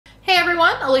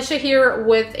everyone, Alicia here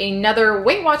with another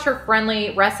Weight Watcher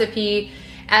friendly recipe,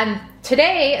 and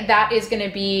today that is going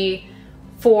to be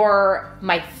for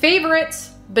my favorite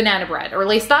banana bread, or at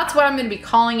least that's what I'm going to be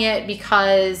calling it,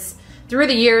 because through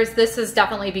the years this has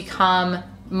definitely become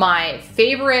my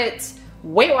favorite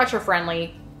Weight Watcher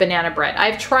friendly banana bread.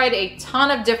 I've tried a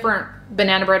ton of different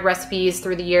banana bread recipes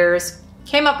through the years,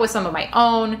 came up with some of my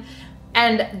own,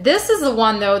 and this is the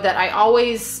one though that I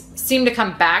always seem to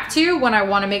come back to when I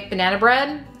want to make banana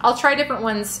bread. I'll try different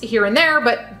ones here and there,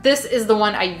 but this is the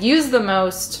one I use the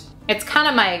most. It's kind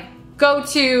of my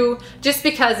go-to just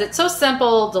because it's so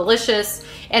simple, delicious,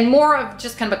 and more of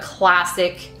just kind of a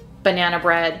classic banana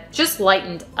bread, just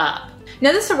lightened up.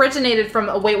 Now this originated from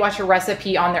a Weight Watcher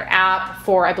recipe on their app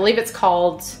for, I believe it's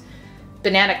called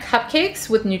banana cupcakes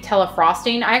with Nutella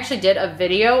frosting. I actually did a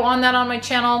video on that on my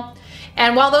channel.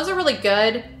 And while those are really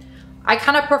good, I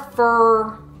kind of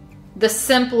prefer the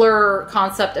simpler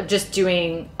concept of just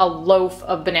doing a loaf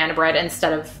of banana bread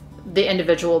instead of the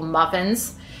individual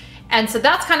muffins. And so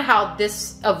that's kind of how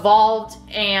this evolved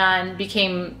and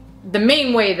became the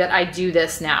main way that I do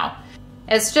this now.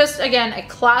 It's just, again, a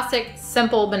classic,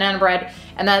 simple banana bread,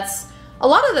 and that's a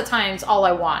lot of the times all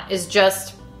I want is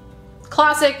just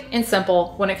classic and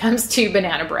simple when it comes to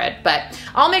banana bread. But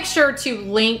I'll make sure to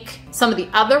link some of the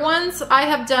other ones I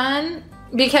have done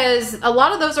because a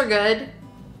lot of those are good.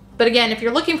 But again, if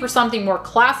you're looking for something more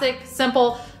classic,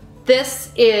 simple,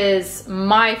 this is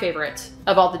my favorite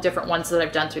of all the different ones that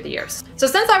I've done through the years. So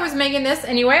since I was making this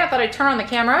anyway, I thought I'd turn on the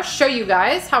camera, show you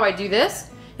guys how I do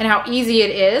this and how easy it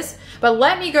is. But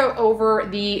let me go over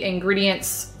the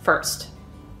ingredients first.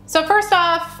 So first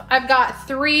off, I've got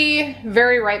 3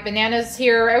 very ripe bananas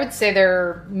here. I would say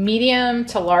they're medium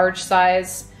to large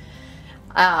size.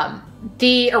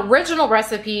 The original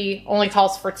recipe only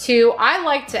calls for 2. I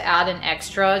like to add an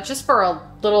extra just for a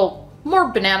little more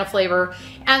banana flavor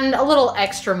and a little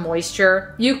extra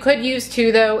moisture. You could use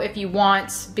 2 though if you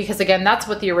want, because again, that's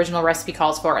what the original recipe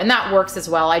calls for, and that works as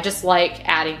well. I just like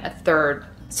adding a 3rd.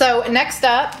 So next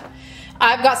up,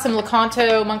 I've got some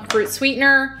Lakanto monk fruit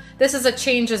sweetener. This is a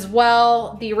change as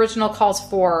well. The original calls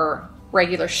for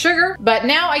regular sugar, but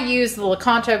now I use the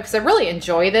Lakanto because I really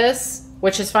enjoy this,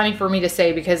 which is funny for me to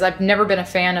say because I've never been a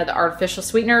fan of the artificial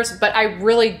sweeteners, but I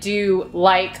really do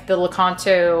like the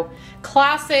Lakanto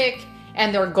Classic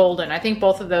and their Golden. I think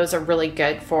both of those are really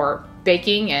good for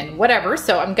baking and whatever.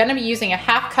 So I'm gonna be using a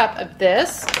 1/2 cup of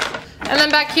this. And then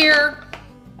back here,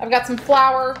 I've got some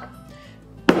flour.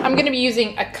 I'm gonna be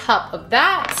using a cup of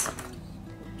that,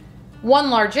 1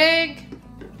 large egg,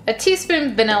 a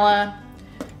teaspoon vanilla,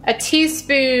 a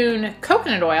teaspoon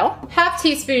coconut oil, 1/2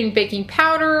 teaspoon baking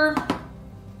powder,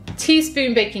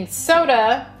 teaspoon baking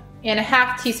soda, and a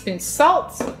 1/2 teaspoon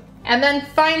salt. And then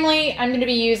finally, I'm gonna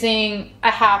be using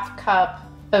a 1/2 cup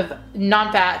of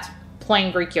non-fat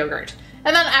plain Greek yogurt.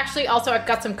 And then actually also I've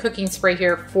got some cooking spray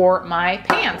here for my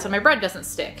pan so my bread doesn't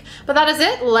stick. But that is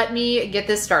it, let me get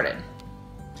this started.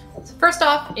 So first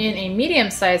off, in a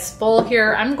medium-sized bowl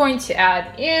here, I'm going to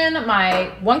add in my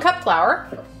 1 cup flour,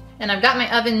 and I've got my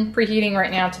oven preheating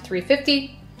right now to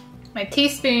 350, my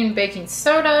teaspoon baking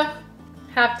soda,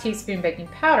 1/2 teaspoon baking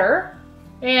powder,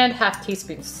 and 1/2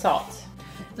 teaspoon salt.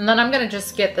 And then I'm gonna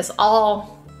just get this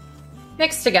all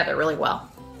mixed together really well.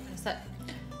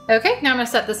 Okay, now I'm gonna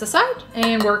set this aside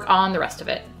and work on the rest of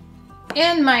it.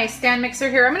 In my stand mixer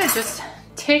here, I'm gonna just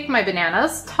take my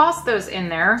bananas, toss those in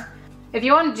there. If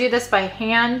you want to do this by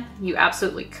hand, you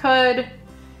absolutely could.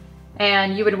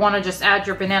 And you would want to just add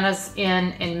your bananas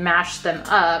in and mash them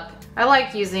up. I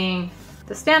like using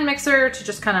the stand mixer to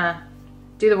just kind of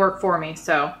do the work for me.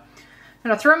 So I'm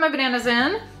going to throw my bananas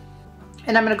in,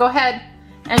 and I'm going to go ahead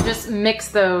and just mix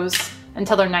those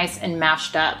until they're nice and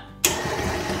mashed up.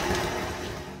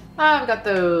 I've got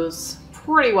those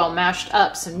pretty well mashed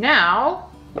up. So now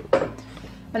I'm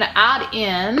going to add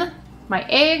in my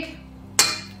egg,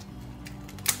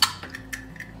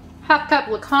 1/2 cup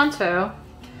Lakanto,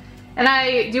 and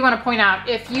I do want to point out,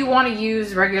 if you want to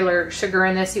use regular sugar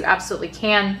in this, you absolutely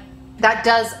can. That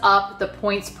does up the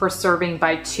points per serving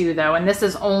by 2 though, and this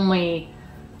is only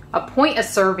a point a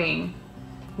serving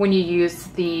when you use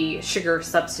the sugar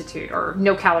substitute or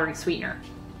no calorie sweetener.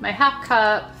 My 1/2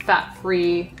 cup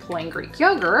fat-free plain Greek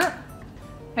yogurt,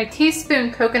 my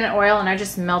teaspoon coconut oil, and I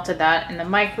just melted that in the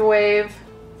microwave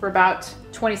for about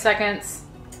 20 seconds.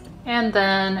 And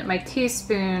then my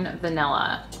teaspoon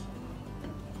vanilla.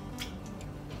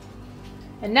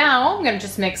 And now I'm gonna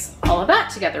just mix all of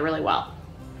that together really well.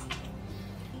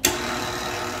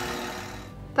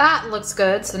 That looks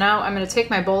good. So now I'm gonna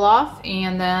take my bowl off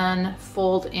and then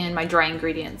fold in my dry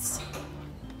ingredients.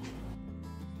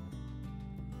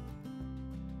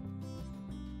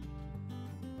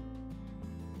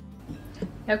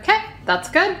 Okay, that's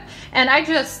good. And I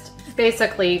just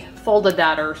basically folded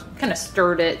that or kind of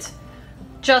stirred it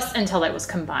just until it was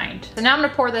combined. So now I'm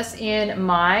gonna pour this in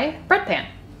my bread pan.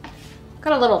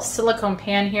 Got a little silicone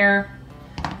pan here.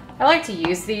 I like to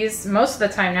use these most of the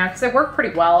time now because they work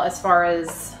pretty well as far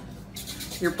as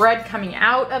your bread coming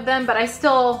out of them, but I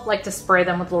still like to spray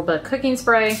them with a little bit of cooking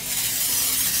spray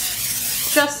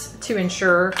just to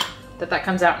ensure that that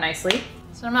comes out nicely.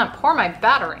 So I'm gonna pour my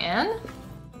batter in.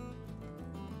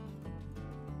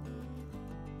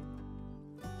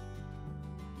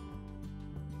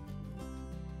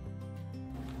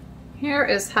 Here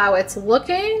is how it's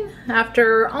looking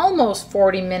after almost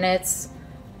 40 minutes.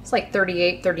 It's like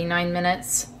 38, 39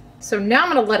 minutes. So now I'm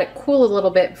gonna let it cool a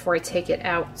little bit before I take it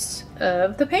out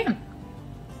of the pan.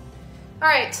 All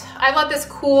right, I let this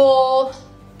cool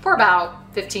for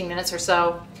about 15 minutes or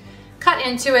so. Cut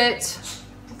into it.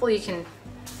 Hopefully you can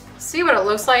see what it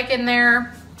looks like in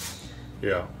there.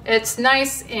 Yeah. It's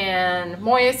nice and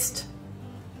moist.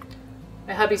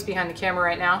 My hubby's behind the camera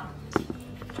right now.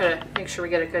 Try to make sure we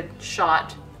get a good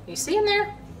shot. You see in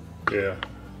there? Yeah.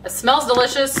 It smells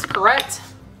delicious, correct?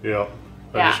 Yeah.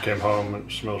 I just came home and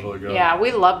it smells really good. Yeah,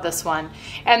 we love this one.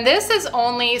 And this is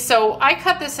only, so I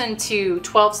cut this into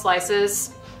 12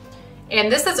 slices,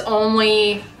 and this is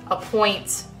only a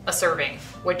point a serving,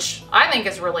 which I think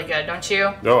is really good, don't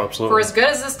you? No, absolutely. For as good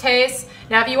as this tastes.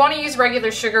 Now, if you want to use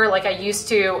regular sugar like I used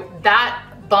to, that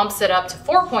bumps it up to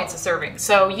 4 points a serving.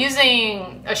 So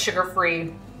using a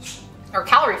sugar-free or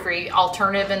calorie-free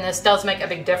alternative in this does make a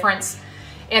big difference.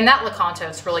 And that Lakanto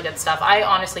is really good stuff. I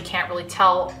honestly can't really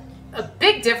tell a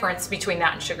big difference between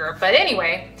that and sugar. But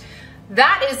anyway,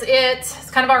 that is it.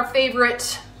 It's kind of our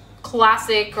favorite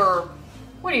classic, or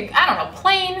I don't know,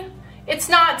 plain. It's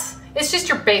not, it's just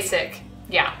your basic,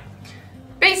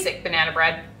 basic banana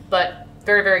bread, but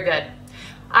very, very good.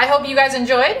 I hope you guys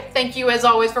enjoyed. Thank you as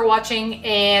always for watching,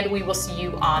 and we will see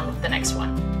you on the next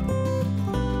one.